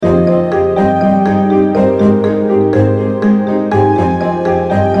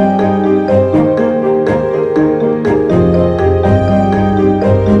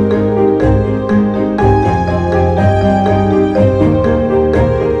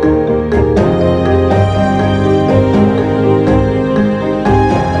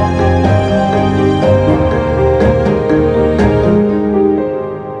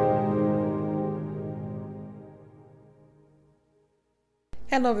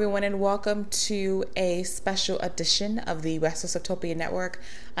everyone, and welcome to a special edition of the WrestleSoapTopia Network.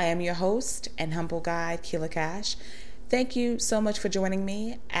 I am your host and humble guide, Keila Cash. Thank you so much for joining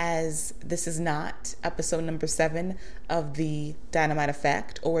me, as this is not episode number 7 of the Dynamite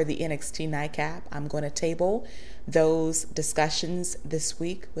Effect or the NXT Nightcap. I'm going to table those discussions this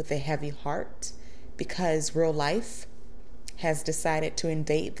week with a heavy heart because real life has decided to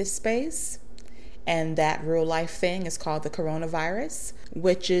invade this space. And that real life thing is called the coronavirus,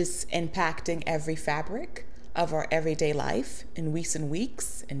 which is impacting every fabric of our everyday life in recent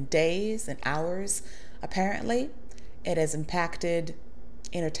weeks and days and hours. Apparently, it has impacted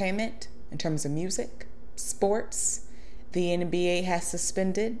entertainment in terms of music, sports. The NBA has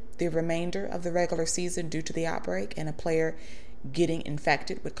suspended the remainder of the regular season due to the outbreak and a player getting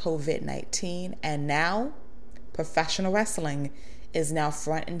infected with COVID-19. And now, professional wrestling is now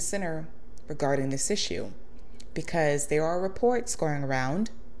front and center regarding this issue, because there are reports going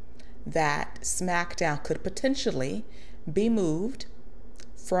around that SmackDown could potentially be moved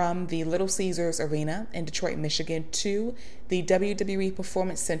from the Little Caesars Arena in Detroit, Michigan to the WWE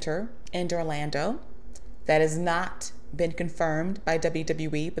Performance Center in Orlando. That has not been confirmed by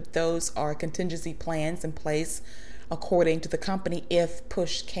WWE, but those are contingency plans in place according to the company if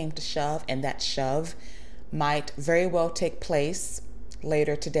push came to shove, and that shove might very well take place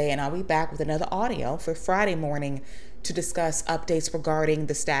later today. And I'll be back with another audio for Friday morning to discuss updates regarding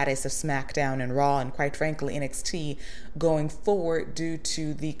the status of SmackDown and Raw and, quite frankly, NXT going forward due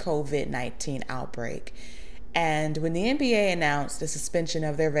to the COVID-19 outbreak. And when the NBA announced the suspension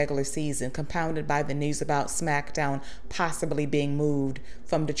of their regular season, compounded by the news about SmackDown possibly being moved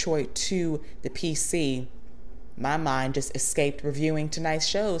from Detroit to the PC, my mind just escaped reviewing tonight's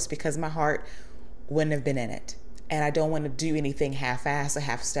shows because my heart wouldn't have been in it. And I don't want to do anything half-assed or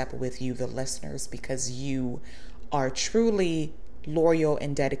half-step with you, the listeners, because you are truly loyal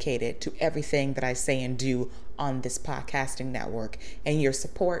and dedicated to everything that I say and do on this podcasting network. And your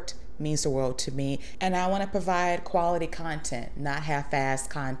support means the world to me. And I want to provide quality content, not half-assed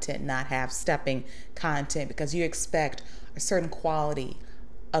content, not half-stepping content, because you expect a certain quality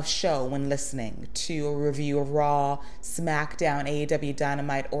of show when listening to a review of Raw, SmackDown, AEW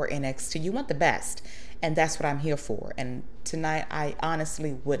Dynamite, or NXT. You want the best. And that's what I'm here for. And tonight, I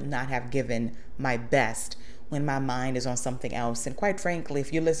honestly would not have given my best when my mind is on something else. And quite frankly,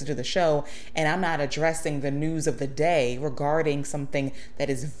 if you listen to the show and I'm not addressing the news of the day regarding something that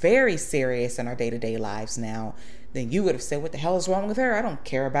is very serious in our day-to-day lives now, then you would have said, what the hell is wrong with her? I don't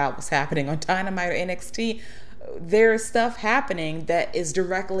care about what's happening on Dynamite or NXT. There's stuff happening that is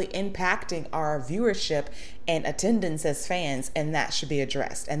directly impacting our viewership and attendance as fans, and that should be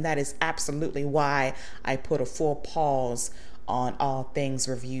addressed. And that is absolutely why I put a full pause on all things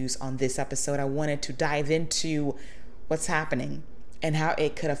reviews on this episode. I wanted to dive into what's happening and how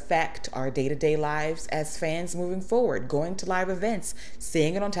it could affect our day-to-day lives as fans moving forward, going to live events,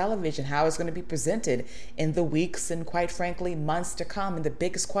 seeing it on television, how it's going to be presented in the weeks and, quite frankly, months to come. And the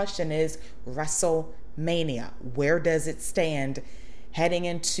biggest question is WrestleMania. Where does it stand heading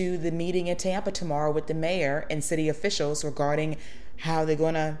into the meeting in Tampa tomorrow with the mayor and city officials regarding how they're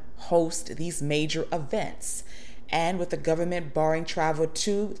going to host these major events? And with the government barring travel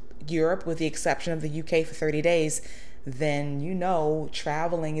to Europe, with the exception of the UK for 30 days, then you know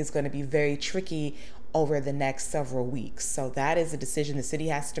traveling is going to be very tricky over the next several weeks. So that is a decision the city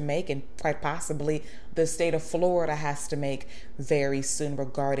has to make, and quite possibly the state of Florida has to make very soon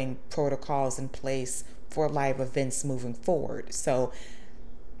regarding protocols in place for live events moving forward. So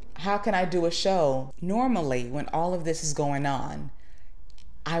how can I do a show? Normally, when all of this is going on,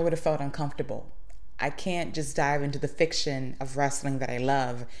 I would have felt uncomfortable. I can't just dive into the fiction of wrestling that I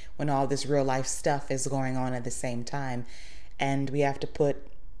love when all this real life stuff is going on at the same time. And we have to put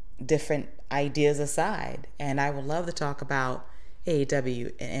different ideas aside. And I would love to talk about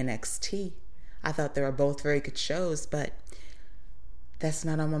AEW and NXT. I thought they were both very good shows, but that's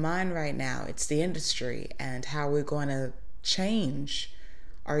not on my mind right now. It's the industry and how we're going to change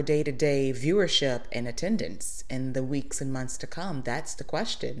our day-to-day viewership and attendance in the weeks and months to come. That's the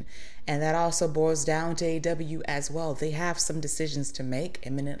question. And that also boils down to AEW as well. They have some decisions to make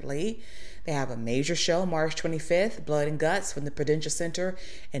imminently. They have a major show March 25th, Blood and Guts from the Prudential Center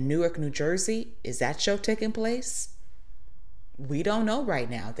in Newark, New Jersey. Is that show taking place? We don't know right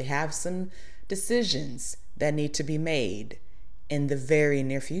now. They have some decisions that need to be made in the very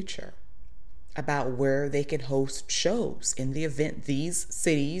near future about where they can host shows in the event these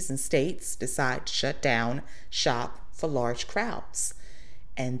cities and states decide to shut down shop for large crowds.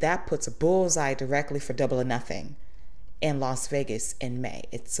 And that puts a bullseye directly for Double or Nothing in Las Vegas in May.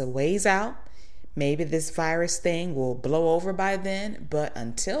 It's a ways out, Maybe this virus thing will blow over by then, but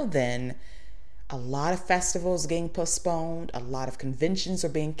until then, a lot of festivals are getting postponed, a lot of conventions are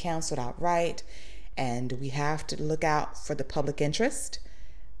being canceled outright, and we have to look out for the public interest.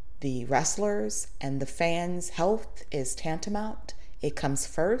 The wrestlers and the fans' health is tantamount. It comes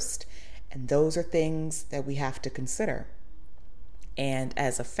first, and those are things that we have to consider. And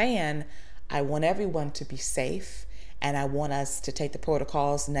as a fan, I want everyone to be safe, and I want us to take the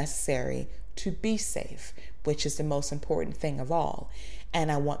protocols necessary to be safe, which is the most important thing of all.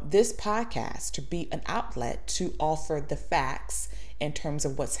 And I want this podcast to be an outlet to offer the facts in terms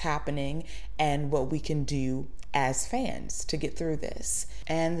of what's happening and what we can do as fans to get through this.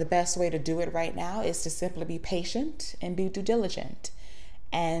 And the best way to do it right now is to simply be patient and be due diligent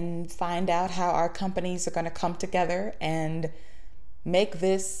and find out how our companies are going to come together and make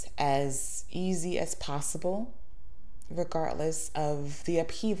this as easy as possible, regardless of the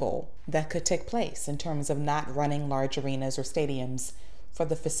upheaval that could take place in terms of not running large arenas or stadiums for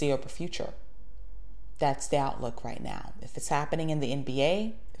the foreseeable future. That's the outlook right now. If it's happening in the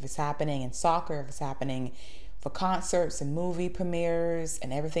NBA, if it's happening in soccer, if it's happening for concerts and movie premieres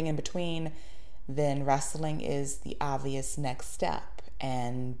and everything in between, then wrestling is the obvious next step.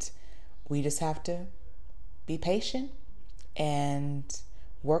 And we just have to be patient and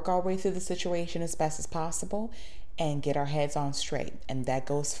work our way through the situation as best as possible and get our heads on straight. And that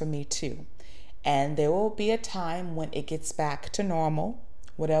goes for me too. And there will be a time when it gets back to normal,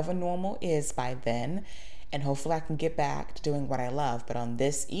 whatever normal is by then. And hopefully I can get back to doing what I love. But on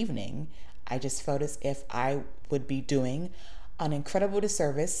this evening, I just felt as if I would be doing an incredible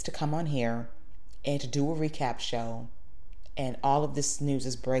disservice to come on here and to do a recap show. And all of this news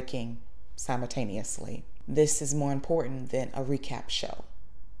is breaking simultaneously. This is more important than a recap show.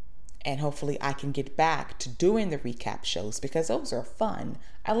 And hopefully I can get back to doing the recap shows because those are fun.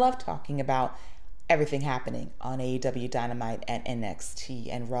 I love talking about everything happening on AEW Dynamite and NXT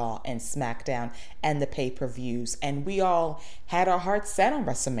and Raw and SmackDown and the pay-per-views. And we all had our hearts set on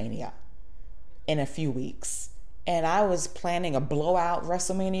WrestleMania in a few weeks. And I was planning a blowout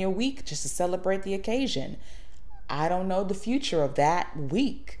WrestleMania week just to celebrate the occasion. I don't know the future of that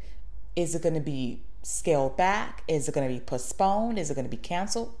week. Is it going to be scaled back? Is it going to be postponed? Is it going to be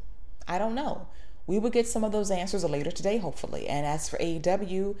canceled? I don't know. We will get some of those answers later today, hopefully. And as for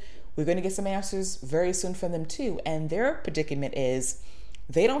AEW, we're going to get some answers very soon from them too. And their predicament is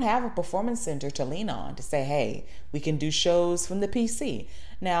they don't have a performance center to lean on to say, hey, we can do shows from the PC.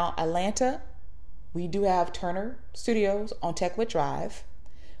 Now, Atlanta, we do have Turner Studios on Techwood Drive.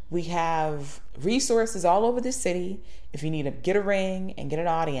 We have resources all over the city if you need to get a ring and get an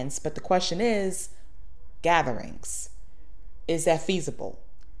audience. But the question is, gatherings. Is that feasible?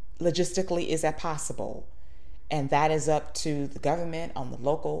 Logistically, is that possible? And that is up to the government on the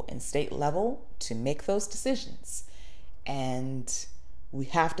local and state level to make those decisions. And we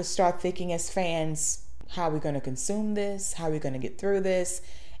have to start thinking as fans, how are we going to consume this? How are we going to get through this?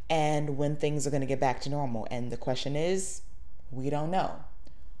 And when things are going to get back to normal. And the question is, we don't know.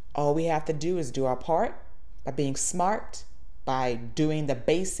 All we have to do is do our part by being smart, by doing the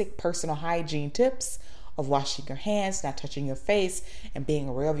basic personal hygiene tips of washing your hands, not touching your face, and being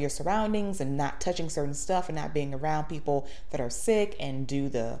aware of your surroundings and not touching certain stuff and not being around people that are sick, and do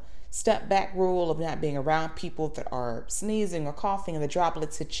the step back rule of not being around people that are sneezing or coughing and the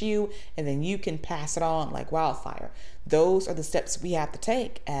droplets hit you and then you can pass it on like wildfire. Those are the steps we have to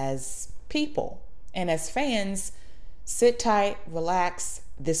take as people. And as fans, sit tight, relax.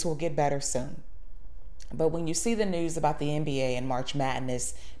 This will get better soon. But when you see the news about the NBA and March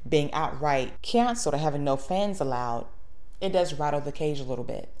Madness being outright canceled or having no fans allowed, it does rattle the cage a little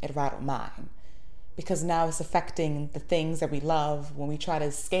bit. It rattled mine. Because now it's affecting the things that we love when we try to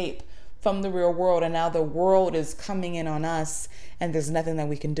escape from the real world. And now the world is coming in on us and there's nothing that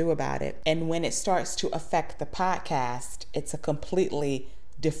we can do about it. And when it starts to affect the podcast, it's a completely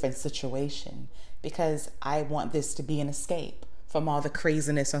different situation. Because I want this to be an escape from all the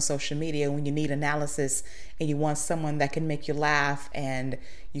craziness on social media. When you need analysis and you want someone that can make you laugh and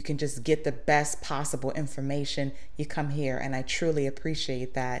you can just get the best possible information, you come here, and I truly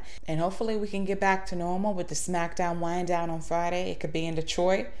appreciate that. And hopefully we can get back to normal with the SmackDown WineDown on Friday. It could be in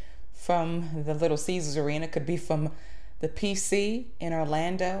Detroit from the Little Caesars Arena. It could be from the PC in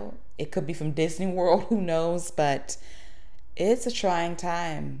Orlando. It could be from Disney World, who knows? But it's a trying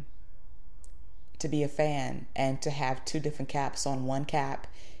time to be a fan and to have two different caps on. One cap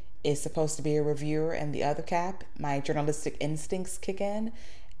is supposed to be a reviewer, and the other cap, my journalistic instincts kick in,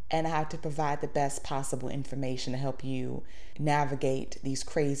 and I have to provide the best possible information to help you navigate these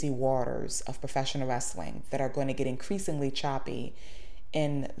crazy waters of professional wrestling that are going to get increasingly choppy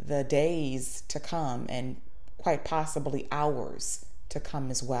in the days to come and quite possibly hours to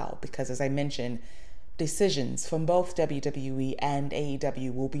come as well. Because as I mentioned, decisions from both WWE and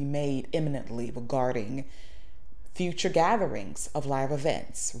AEW will be made imminently regarding future gatherings of live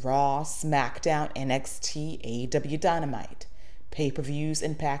events: Raw, SmackDown, NXT, AEW Dynamite. Pay-per-views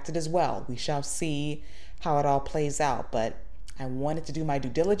impacted as well. We shall see how it all plays out, but I wanted to do my due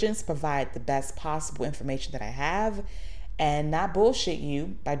diligence, provide the best possible information that I have, and not bullshit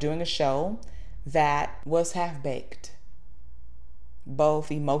you by doing a show that was half-baked,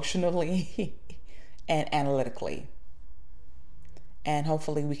 both emotionally and analytically. And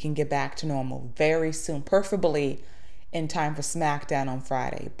hopefully we can get back to normal very soon, preferably in time for SmackDown on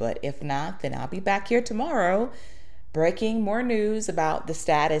Friday. But if not, then I'll be back here tomorrow breaking more news about the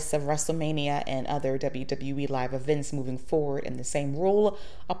status of WrestleMania and other WWE live events moving forward. And the same rule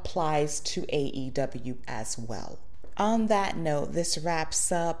applies to AEW as well. On that note, this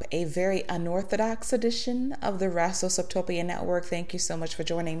wraps up a very unorthodox edition of the WrestleSoapTopia Network. Thank you so much for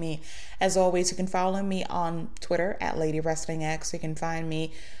joining me. As always, you can follow me on Twitter at LadyWrestlingX. You can find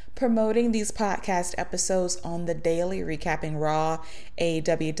me promoting these podcast episodes on the daily, recapping Raw,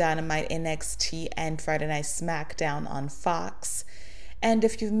 AEW Dynamite, NXT, and Friday Night SmackDown on Fox. And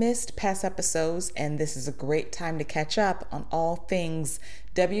if you've missed past episodes, and this is a great time to catch up on all things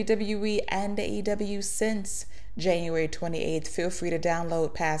WWE and AEW since January 28th, feel free to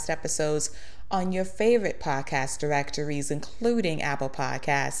download past episodes on your favorite podcast directories, including Apple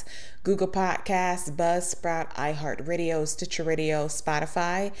Podcasts, Google Podcasts, Buzzsprout, iHeartRadio, Stitcher Radio,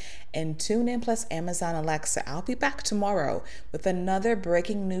 Spotify, and TuneIn plus Amazon Alexa. I'll be back tomorrow with another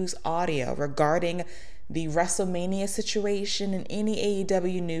breaking news audio regarding the WrestleMania situation and any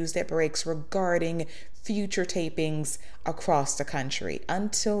AEW news that breaks regarding future tapings across the country.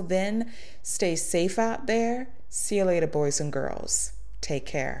 Until then, stay safe out there. See you later, boys and girls. Take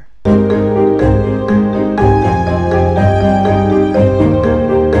care.